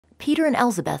Peter and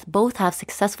Elizabeth both have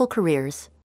successful careers.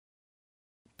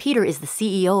 Peter is the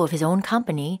CEO of his own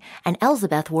company, and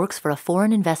Elizabeth works for a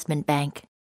foreign investment bank.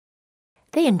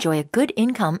 They enjoy a good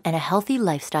income and a healthy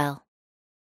lifestyle.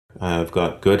 I've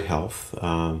got good health.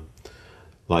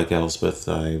 Like Elizabeth,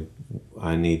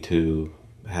 I need to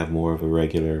have more of a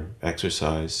regular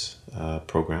exercise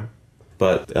program.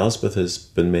 But Elizabeth has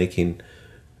been making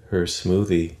her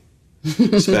smoothie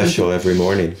special every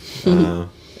morning.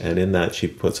 And in that, she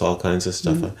puts all kinds of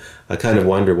stuff. I kind of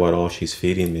wonder what all she's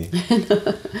feeding me.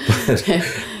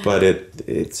 but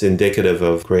it's indicative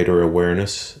of greater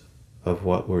awareness of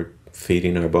what we're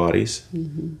feeding our bodies.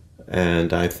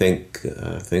 And I think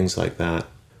things like that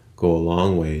go a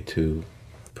long way to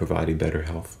providing better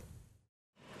health.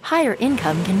 Higher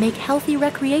income can make healthy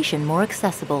recreation more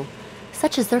accessible,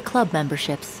 such as their club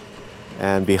memberships.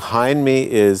 And behind me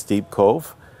is Deep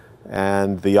Cove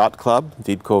and the yacht club,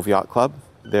 Deep Cove Yacht Club.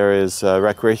 There is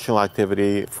recreational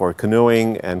activity for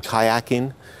canoeing and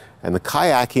kayaking. And the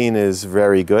kayaking is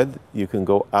very good. You can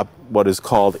go up what is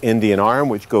called Indian Arm,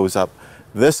 which goes up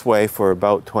this way for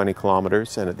about 20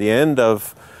 kilometers. And at the end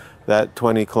of that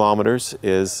 20 kilometers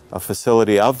is a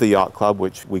facility of the yacht club,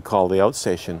 which we call the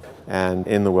outstation, and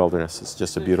in the wilderness. It's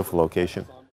just a beautiful location.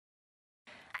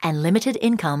 And limited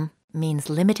income means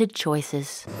limited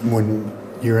choices. When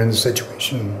you're in the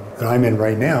situation that I'm in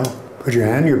right now, put your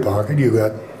hand in your pocket, you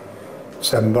got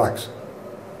 $7.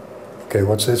 Okay,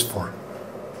 what's this for?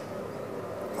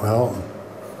 Well,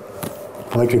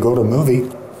 I'd like to go to a movie.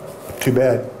 Too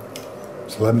bad.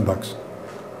 It's $11.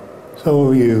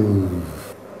 So you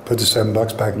put the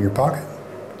 $7 back in your pocket,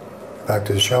 back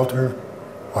to the shelter,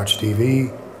 watch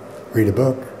TV, read a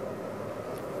book,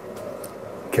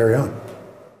 carry on.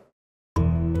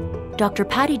 Dr.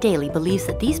 Patty Daly believes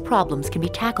that these problems can be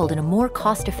tackled in a more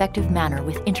cost-effective manner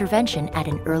with intervention at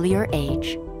an earlier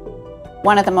age.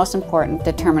 One of the most important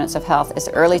determinants of health is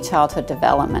early childhood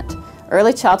development.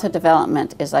 Early childhood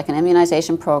development is like an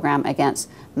immunization program against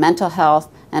mental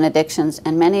health and addictions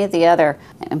and many of the other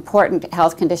important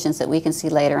health conditions that we can see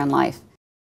later in life.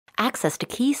 Access to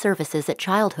key services at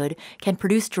childhood can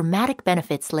produce dramatic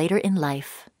benefits later in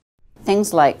life.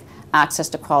 Things like access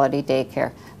to quality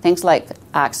daycare, things like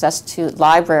access to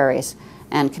libraries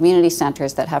and community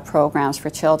centers that have programs for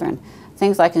children,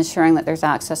 things like ensuring that there's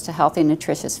access to healthy,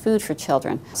 nutritious food for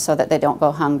children so that they don't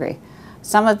go hungry.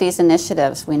 Some of these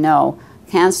initiatives, we know,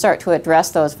 can start to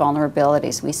address those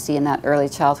vulnerabilities we see in that early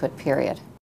childhood period.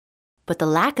 But the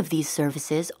lack of these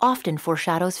services often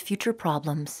foreshadows future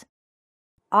problems.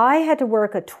 I had to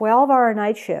work a 12-hour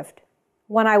night shift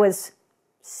when I was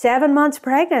 7 months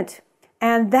pregnant.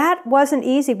 And that wasn't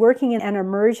easy, working in an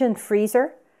immersion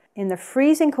freezer in the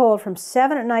freezing cold from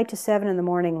 7 at night to 7 in the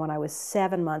morning when I was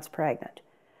 7 months pregnant,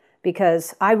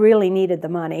 because I really needed the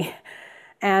money.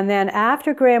 And then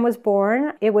after Graham was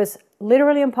born, it was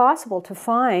literally impossible to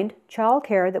find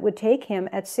childcare that would take him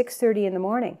at 6:30 in the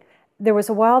morning. There was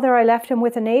a while there I left him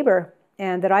with a neighbor,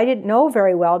 and that I didn't know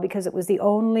very well because it was the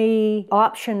only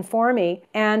option for me.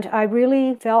 And I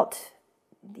really felt,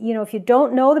 you know, if you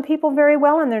don't know the people very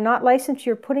well and they're not licensed,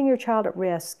 you're putting your child at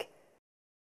risk.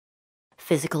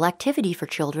 Physical activity for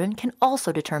children can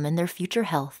also determine their future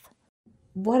health.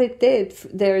 What it did,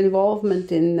 their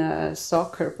involvement in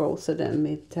soccer, both of them,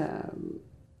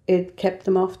 it kept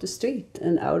them off the street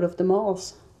and out of the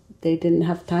malls. They didn't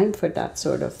have time for that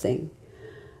sort of thing.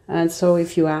 And so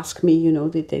if you ask me, you know,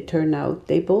 did they turn out?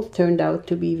 They both turned out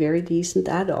to be very decent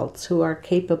adults who are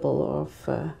capable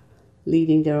of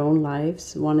leading their own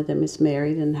lives. One of them is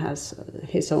married and has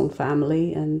his own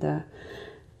family, and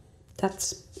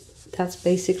that's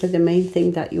basically the main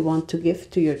thing that you want to give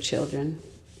to your children,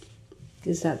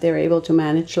 is that they're able to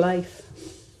manage life.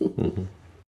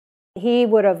 He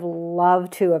would have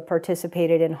loved to have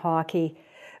participated in hockey,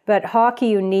 but hockey,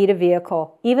 you need a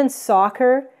vehicle. Even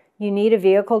soccer, you need a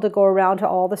vehicle to go around to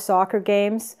all the soccer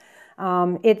games.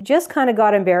 It just kind of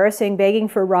got embarrassing begging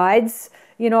for rides,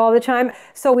 you know, all the time.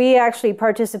 So we actually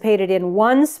participated in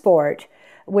one sport,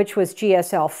 which was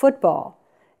GSL football,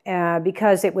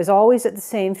 because it was always at the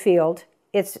same field.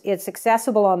 It's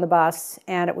accessible on the bus,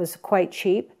 and it was quite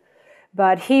cheap.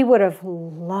 But he would have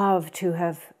loved to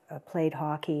have played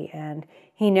hockey, and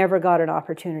he never got an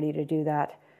opportunity to do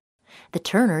that. The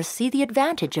Turners see the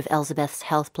advantage of Elizabeth's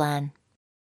health plan.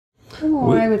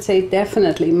 Oh, I would say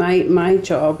definitely. My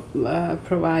job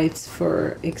provides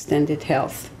for extended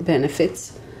health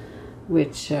benefits,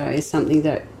 which is something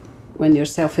that when you're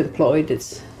self-employed,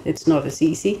 it's not as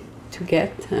easy to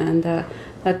get, and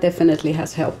that definitely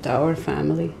has helped our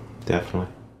family. Definitely.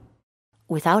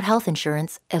 Without health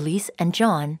insurance, Elise and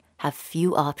John have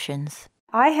few options.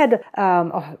 I had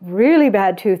a really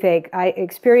bad toothache. I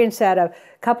experienced that a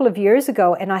couple of years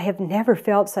ago, and I have never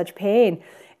felt such pain.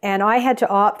 And I had to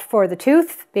opt for the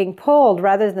tooth being pulled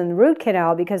rather than the root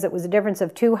canal because it was a difference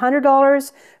of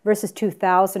 $200 versus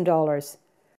 $2,000.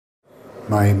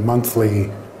 My monthly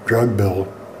drug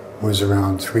bill was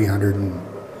around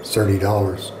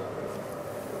 $330.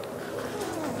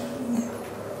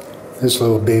 This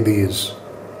little baby is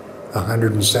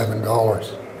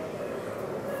 $107.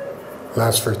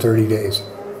 Lasts for 30 days.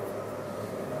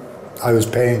 I was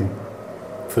paying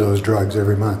for those drugs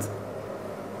every month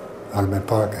out of my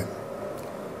pocket.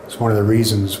 It's one of the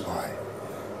reasons why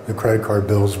the credit card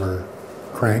bills were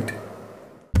cranked.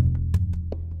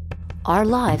 Our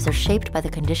lives are shaped by the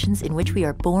conditions in which we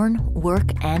are born,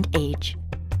 work, and age.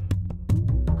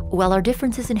 While our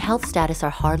differences in health status are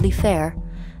hardly fair,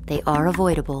 they are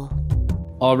avoidable.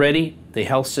 Already, the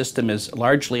health system is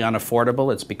largely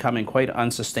unaffordable. It's becoming quite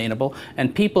unsustainable.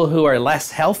 And people who are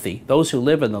less healthy, those who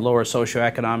live in the lower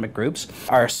socioeconomic groups,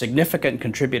 are significant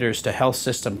contributors to health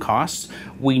system costs.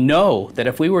 We know that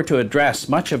if we were to address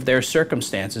much of their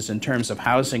circumstances in terms of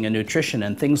housing and nutrition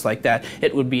and things like that,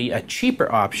 it would be a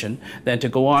cheaper option than to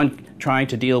go on trying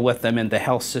to deal with them in the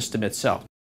health system itself.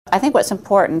 I think what's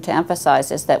important to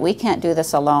emphasize is that we can't do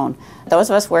this alone. Those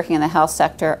of us working in the health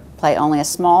sector play only a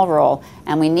small role,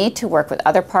 and we need to work with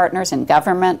other partners in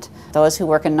government, those who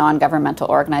work in non-governmental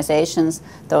organizations,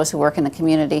 those who work in the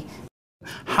community.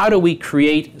 How do we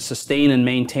create, sustain, and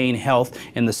maintain health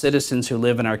in the citizens who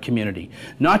live in our community?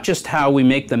 Not just how we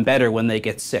make them better when they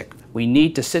get sick. We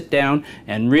need to sit down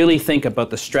and really think about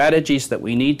the strategies that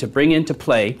we need to bring into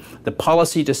play, the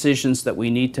policy decisions that we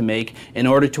need to make in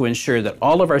order to ensure that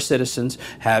all of our citizens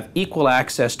have equal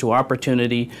access to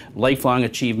opportunity, lifelong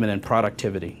achievement, and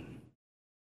productivity.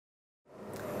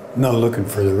 I'm not looking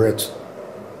for the Ritz.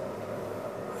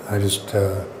 I'd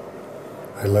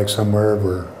like somewhere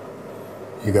where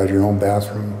you got your own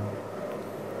bathroom,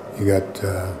 you got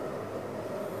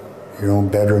your own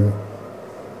bedroom,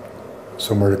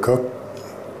 somewhere to cook,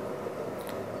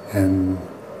 and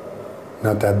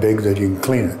not that big that you can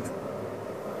clean it.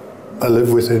 I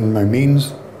live within my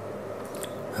means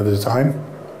at the time,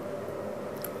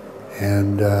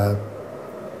 and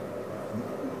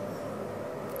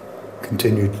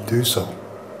continue to do so.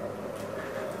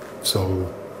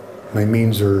 So my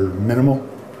means are minimal,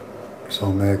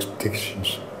 so my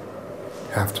expectations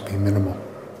have to be minimal.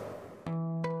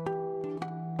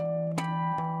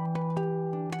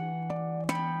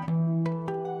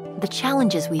 The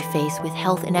challenges we face with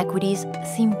health inequities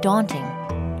seem daunting,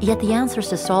 yet the answers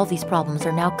to solve these problems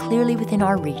are now clearly within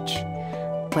our reach.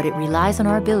 But it relies on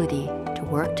our ability to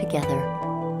work together.